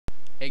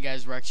Hey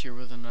guys, Rex here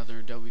with another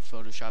Adobe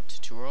Photoshop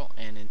tutorial,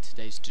 and in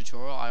today's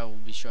tutorial I will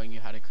be showing you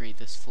how to create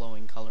this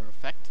flowing color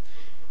effect.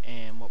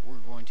 And what we're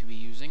going to be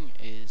using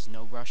is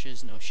no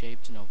brushes, no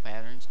shapes, no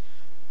patterns.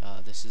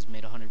 This is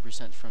made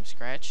 100% from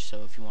scratch,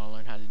 so if you want to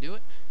learn how to do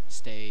it,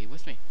 stay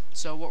with me.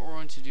 So what we're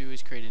going to do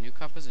is create a new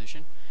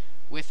composition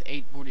with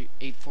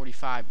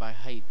 845 by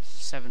height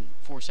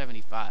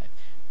 475,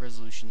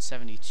 resolution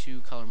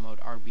 72, color mode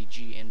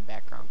RGB, and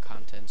background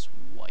contents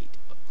white.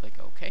 Click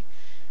OK.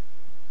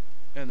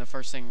 And the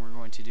first thing we're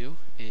going to do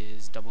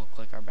is double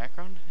click our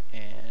background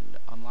and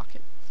unlock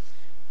it.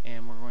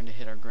 And we're going to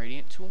hit our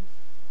gradient tool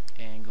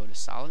and go to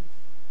solid,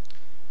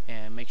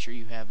 and make sure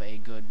you have a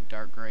good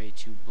dark gray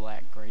to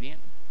black gradient.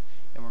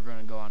 And we're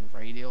going to go on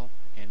radial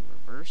and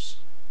reverse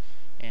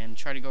and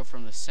try to go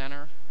from the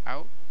center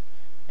out,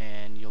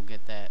 and you'll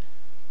get that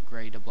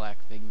gray to black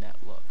vignette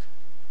look.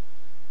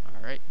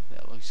 Alright,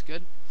 that looks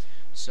good.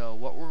 So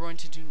what we're going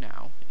to do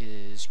now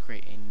is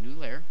create a new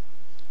layer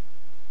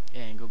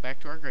and go back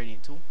to our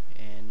gradient tool,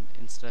 and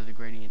instead of the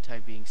gradient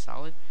type being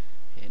solid,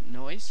 hit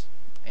noise,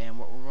 and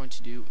what we're going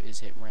to do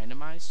is hit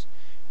randomize,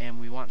 and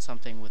we want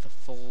something with a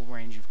full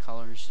range of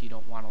colors. You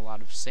don't want a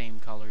lot of same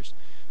colors,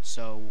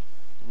 so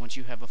once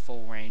you have a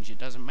full range, it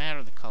doesn't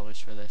matter the colors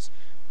for this,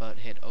 but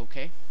hit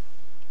OK.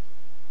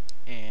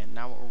 And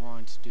now what we're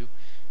going to do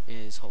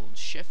is hold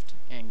shift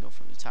and go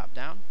from the top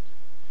down,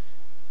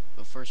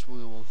 but first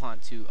we will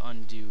want to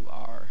undo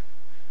our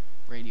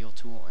radial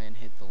tool and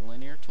hit the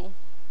linear tool.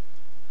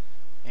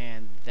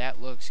 And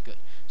that looks good.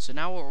 So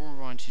now what we're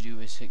going to do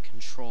is hit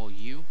Control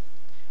U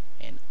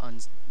and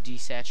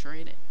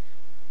desaturate it,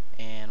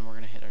 and we're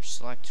going to hit our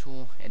select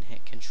tool and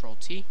hit Control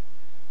T.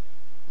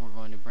 We're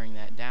going to bring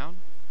that down,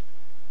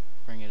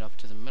 bring it up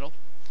to the middle,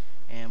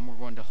 and we're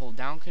going to hold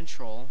down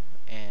Control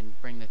and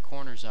bring the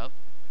corners up,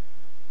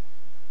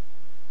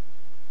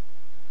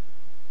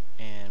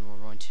 and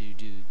we're going to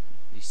do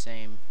the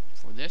same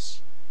for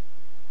this.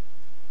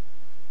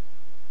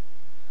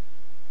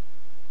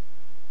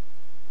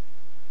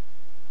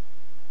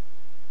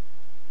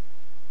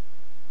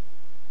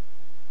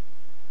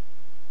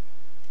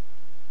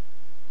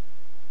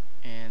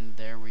 And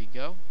there we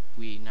go.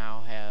 We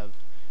now have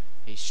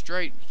a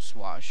straight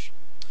swash,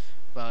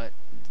 but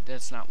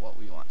that's not what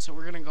we want. So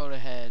we're going to go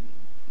ahead,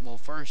 well,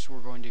 first we're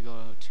going to go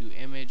to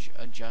Image,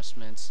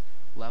 Adjustments,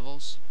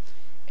 Levels,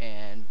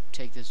 and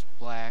take this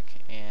black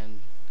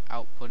and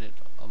output it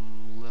a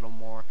little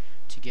more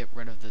to get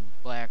rid of the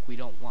black. We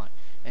don't want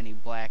any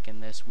black in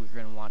this. We're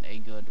going to want a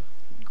good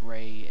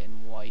gray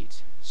and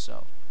white.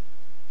 So,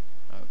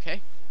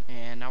 okay.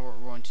 And now what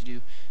we're going to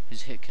do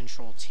is hit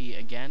Control T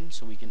again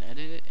so we can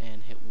edit it,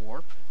 and hit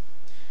warp,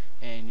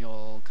 and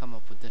you'll come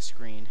up with this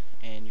screen,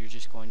 and you're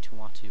just going to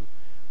want to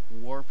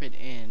warp it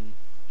in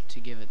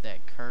to give it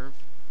that curve.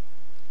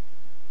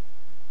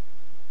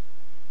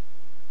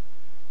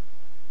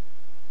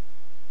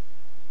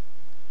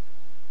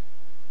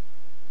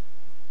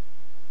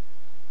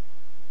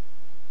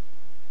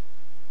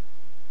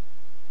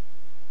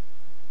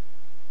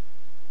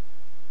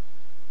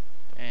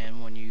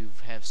 And when you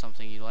have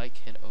something you like,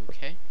 hit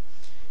OK.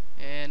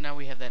 And now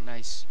we have that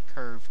nice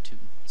curve to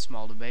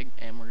small to big,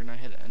 and we're going to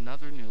hit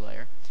another new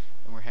layer,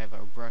 and we have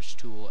our brush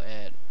tool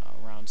at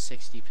around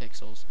 60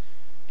 pixels,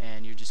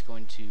 and you're just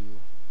going to,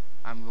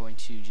 I'm going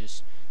to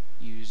just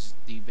use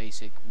the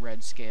basic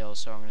red scale,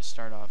 so I'm going to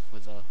start off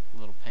with a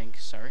little pink,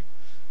 sorry.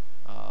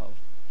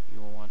 You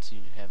will want to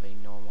have a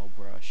normal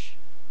brush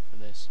for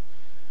this.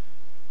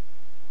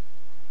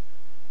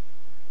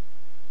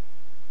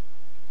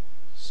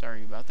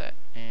 Sorry about that.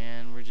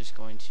 And we're just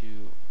going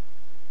to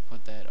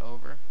put that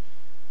over,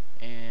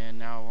 and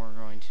now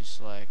we're going to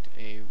select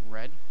a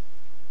red.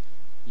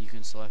 You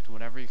can select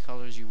whatever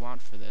colors you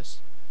want for this,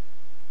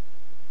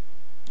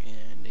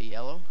 and a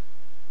yellow,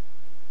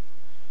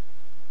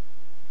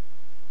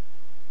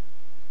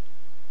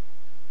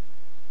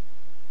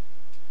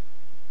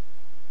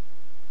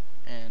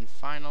 and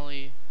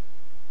finally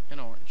an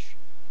orange.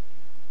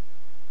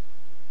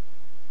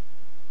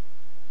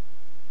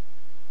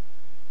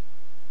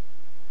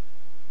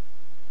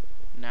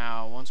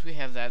 Now, once we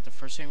have that, the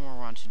first thing we're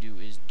going to do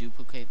is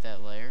duplicate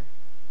that layer.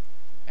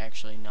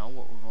 Actually, no,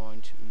 what we're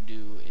going to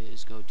do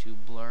is go to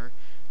Blur,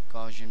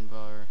 Gaussian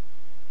Blur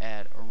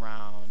at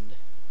around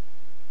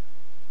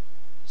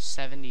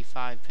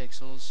 75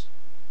 pixels,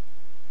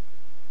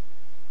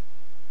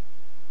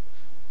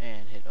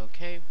 and hit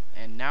OK.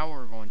 And now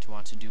we're going to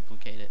want to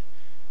duplicate it,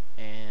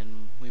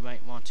 and we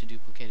might want to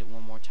duplicate it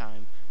one more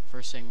time.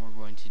 First thing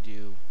we're going to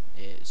do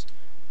is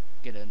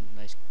get a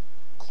nice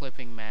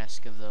clipping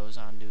mask of those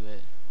onto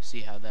it,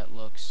 see how that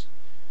looks.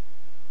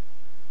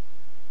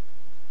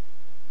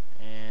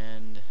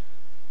 And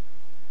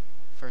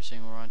first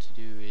thing we're going to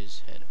do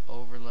is hit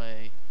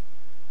overlay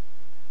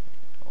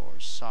or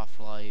soft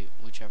light,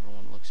 whichever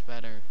one looks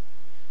better.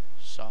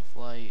 Soft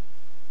light,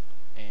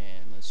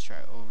 and let's try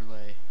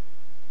overlay,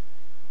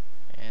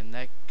 and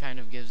that kind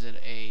of gives it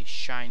a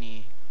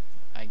shiny,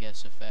 I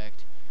guess,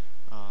 effect.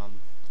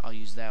 I'll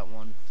use that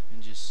one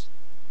and just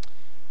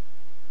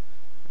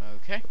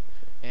okay.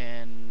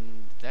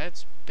 And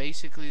that's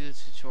basically the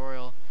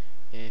tutorial.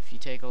 If you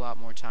take a lot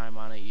more time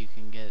on it, you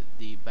can get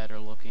the better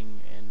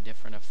looking and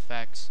different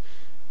effects.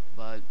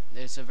 But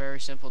it's a very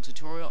simple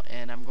tutorial,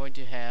 and I'm going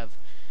to have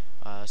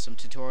some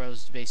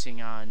tutorials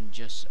basing on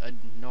just a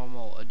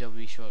normal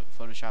Adobe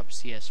Photoshop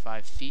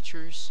CS5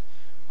 features.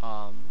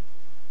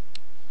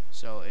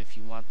 So if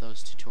you want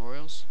those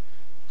tutorials,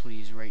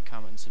 please rate,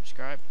 comment, and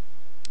subscribe,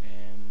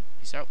 and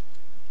peace out.